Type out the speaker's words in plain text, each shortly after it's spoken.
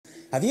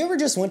Have you ever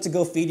just went to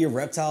go feed your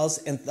reptiles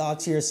and thought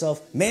to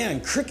yourself, man,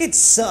 crickets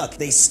suck,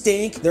 they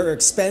stink, they're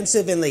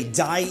expensive, and they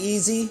die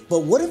easy?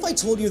 But what if I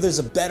told you there's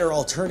a better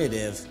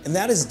alternative, and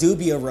that is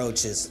Dubia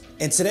roaches?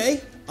 And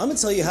today, I'm gonna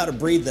tell you how to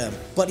breed them.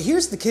 But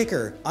here's the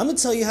kicker, I'm gonna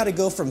tell you how to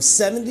go from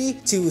 70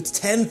 to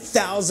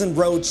 10,000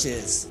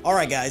 roaches. All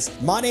right guys,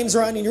 my name's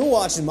Ryan and you're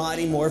watching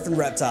Mighty Morphin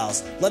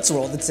Reptiles. Let's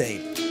roll the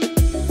tape.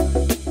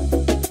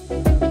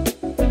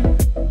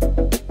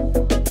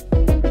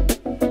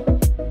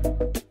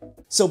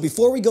 So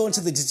before we go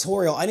into the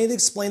tutorial, I need to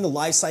explain the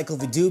life cycle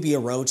of a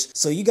Dubia roach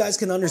so you guys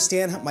can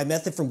understand my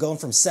method from going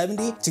from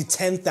 70 to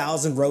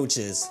 10,000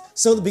 roaches.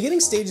 So the beginning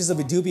stages of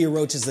a Dubia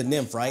roach is the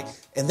nymph, right?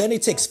 And then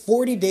it takes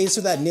 40 days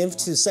for that nymph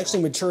to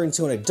sexually mature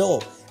into an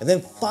adult. And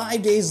then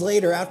 5 days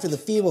later, after the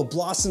female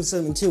blossoms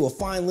into a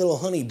fine little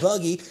honey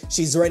buggy,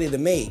 she's ready to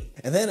mate.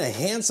 And then a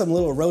handsome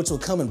little roach will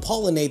come and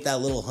pollinate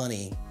that little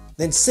honey.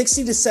 Then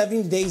 60 to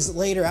 70 days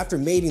later after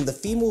mating, the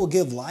female will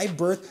give live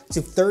birth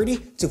to 30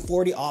 to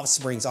 40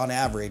 offsprings on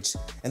average.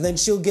 And then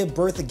she'll give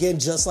birth again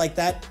just like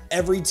that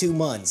every 2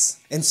 months.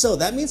 And so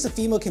that means the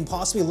female can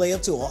possibly lay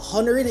up to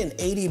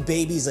 180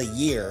 babies a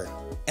year.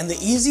 And the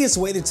easiest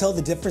way to tell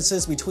the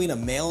differences between a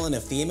male and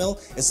a female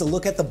is to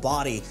look at the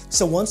body.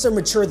 So once they're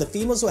mature, the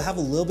females will have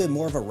a little bit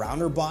more of a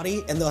rounder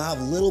body and they'll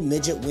have little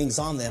midget wings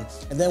on them.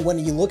 And then when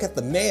you look at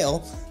the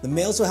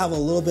males will have a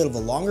little bit of a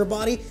longer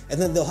body and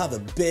then they'll have a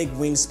big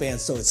wingspan,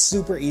 so it's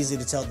super easy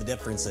to tell the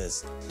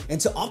differences. And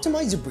to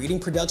optimize your breeding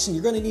production,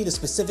 you're gonna need a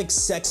specific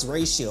sex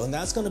ratio, and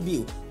that's gonna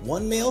be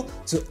 1 male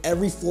to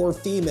every 4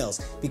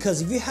 females.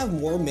 Because if you have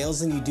more males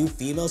than you do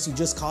females, you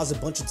just cause a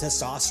bunch of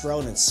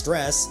testosterone and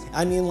stress.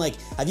 I mean, like,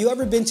 have you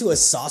ever been to a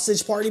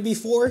sausage party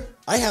before?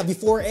 I have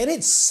before, and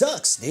it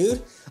sucks,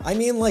 dude. I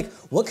mean, like,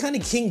 what kind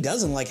of king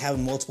doesn't like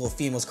having multiple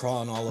females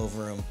crawling all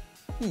over him?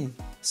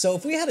 So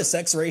if we had a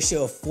sex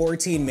ratio of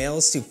 14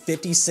 males to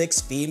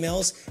 56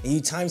 females, and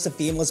you times the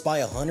females by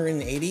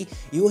 180,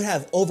 you would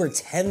have over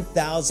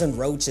 10,000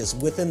 roaches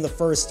within the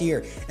first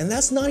year. And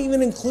that's not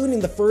even including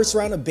the first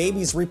round of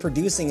babies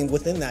reproducing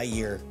within that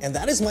year. And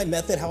that is my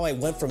method how I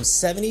went from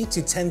 70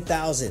 to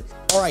 10,000.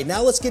 All right,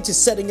 now let's get to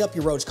setting up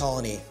your roach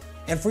colony.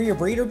 And for your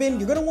breeder bin,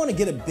 you're gonna wanna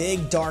get a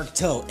big dark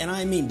tote, and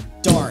I mean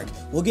dark.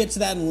 We'll get to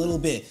that in a little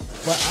bit,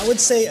 but I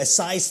would say a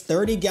size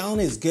 30 gallon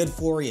is good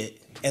for you.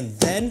 And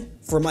then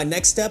for my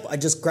next step, I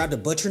just grabbed a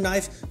butcher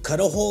knife, cut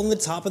a hole in the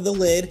top of the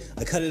lid,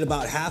 I cut it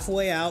about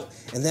halfway out,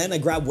 and then I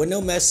grabbed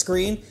window mesh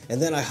screen,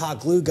 and then I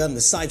hot glue gun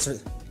the sides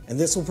and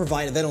this will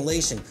provide a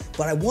ventilation.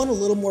 But I want a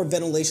little more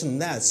ventilation than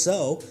that,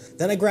 so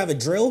then I grab a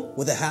drill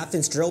with a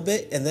 1/2-inch drill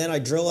bit, and then I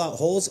drill out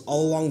holes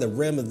all along the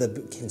rim of the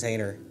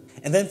container.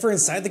 And then for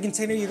inside the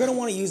container, you're gonna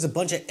wanna use a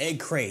bunch of egg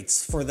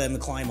crates for them to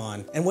climb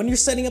on. And when you're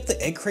setting up the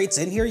egg crates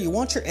in here, you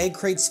want your egg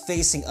crates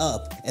facing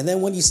up. And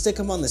then when you stick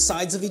them on the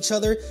sides of each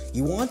other,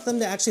 you want them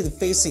to actually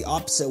face the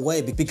opposite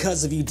way,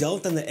 because if you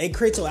don't, then the egg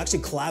crates will actually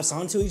collapse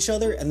onto each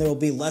other and there will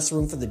be less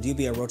room for the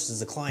Dubia roaches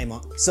to climb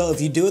on. So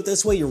if you do it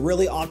this way, you're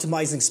really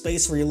optimizing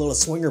space for your little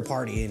swinger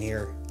party in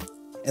here.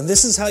 And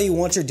this is how you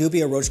want your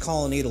Dubia roach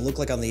colony to look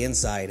like on the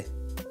inside.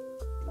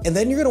 And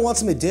then you're gonna want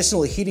some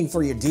additional heating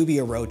for your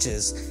Dubia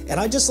roaches. And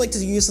I just like to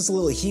use this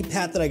little heat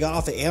pad that I got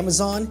off of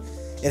Amazon.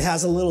 It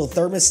has a little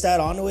thermostat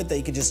onto it that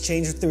you can just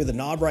change it through the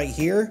knob right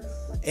here.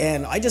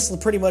 And I just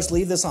pretty much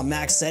leave this on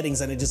max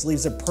settings and it just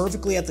leaves it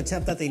perfectly at the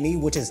temp that they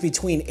need, which is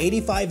between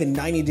 85 and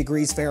 90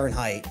 degrees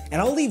Fahrenheit. And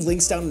I'll leave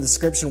links down in the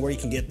description where you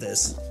can get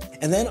this.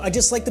 And then I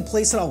just like to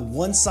place it on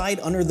one side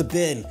under the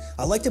bin.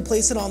 I like to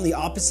place it on the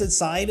opposite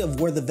side of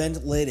where the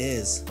vent lid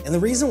is. And the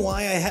reason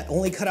why I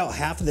only cut out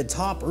half of the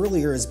top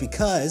earlier is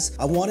because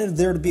I wanted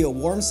there to be a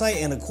warm side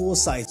and a cool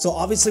side. So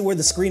obviously where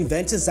the screen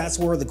vent is, that's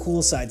where the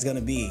cool side's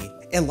gonna be.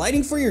 And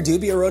lighting for your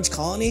Dubia roach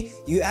colony,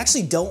 you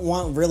actually don't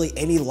want really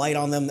any light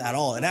on them at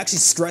all. It actually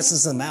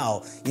stresses them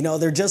out. You know,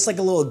 they're just like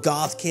a little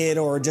goth kid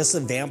or just a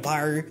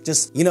vampire.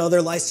 Just, you know,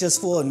 their life's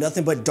just full of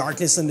nothing but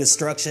darkness and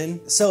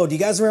destruction. So do you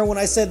guys remember when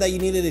I said that you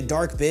needed a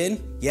dark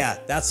bin? Yeah,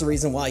 that's the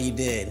reason why you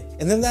did.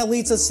 And then that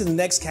leads us to the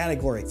next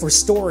category, for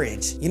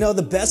storage. You know,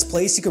 the best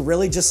place you could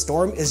really just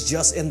store them is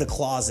just in the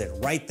closet,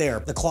 right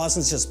there. The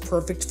closet's just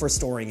perfect for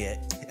storing it.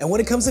 And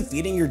when it comes to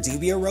feeding your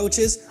Dubia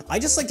roaches, I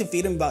just like to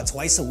feed them about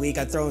twice a week.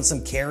 I throw in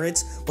some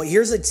carrots, but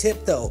here's a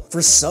tip though.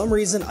 For some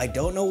reason, I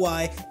don't know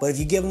why, but if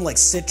you give them like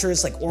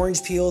citrus, like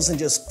orange peels and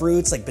just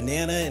fruits like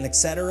banana and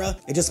etc.,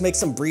 it just makes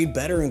them breed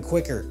better and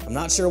quicker. I'm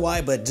not sure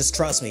why, but just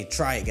trust me,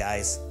 try it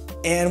guys.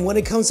 And when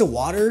it comes to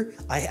water,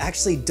 I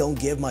actually don't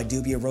give my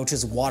Dubia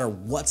roaches water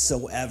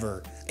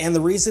whatsoever. And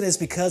the reason is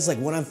because like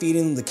when I'm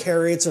feeding them the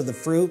carrots or the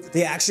fruit,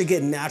 they actually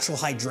get natural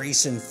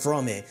hydration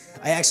from it.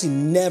 I actually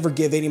never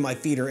give any of my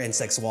feeder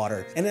insects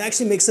water. And it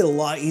actually makes it a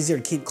lot easier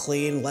to keep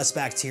clean, less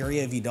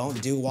bacteria if you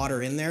don't do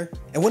water in there.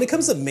 And when it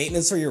comes to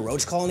maintenance for your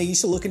roach colony, you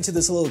should look into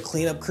this little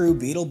cleanup crew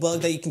beetle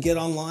bug that you can get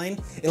online.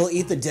 It'll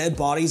eat the dead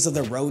bodies of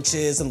the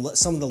roaches and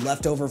some of the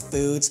leftover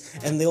foods,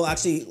 and they'll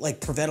actually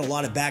like prevent a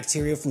lot of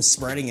bacteria from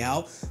spreading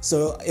out.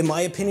 So in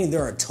my opinion,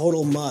 they're a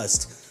total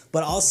must.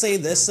 But I'll say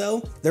this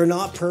though, they're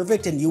not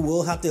perfect and you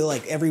will have to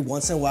like every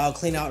once in a while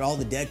clean out all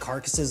the dead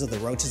carcasses of the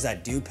roaches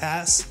that do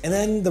pass. And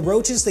then the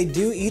roaches, they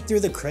do eat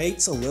through the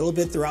crates a little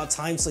bit throughout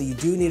time, so you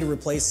do need to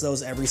replace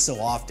those every so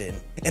often.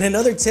 And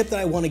another tip that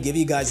I want to give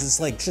you guys is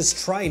like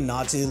just try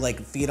not to like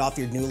feed off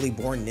your newly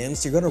born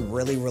nymphs. You're going to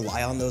really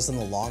rely on those in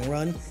the long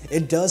run.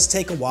 It does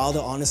take a while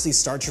to honestly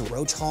start your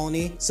roach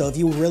colony, so if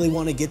you really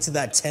want to get to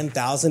that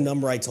 10,000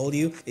 number I told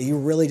you, you're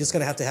really just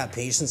going to have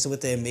patience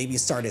with it and maybe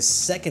start a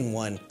second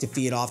one to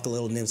feed off the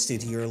little nymphs to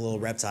your little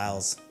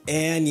reptiles.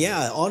 And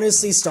yeah,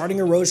 honestly, starting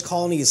a roach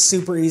colony is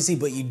super easy,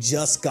 but you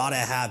just gotta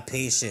have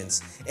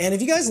patience. And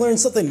if you guys learned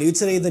something new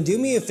today, then do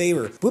me a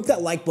favor, whoop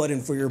that like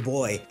button for your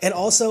boy. And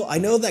also, I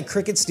know that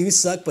crickets do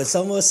suck, but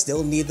some of us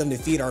still need them to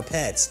feed our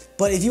pets.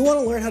 But if you want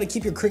to learn how to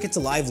keep your crickets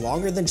alive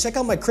longer, then check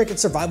out my Cricket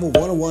Survival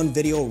 101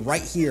 video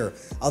right here.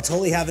 I'll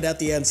totally have it at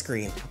the end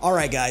screen.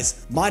 Alright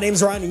guys, my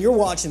name's Ryan and you're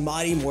watching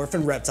Mighty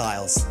Morphin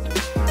Reptiles.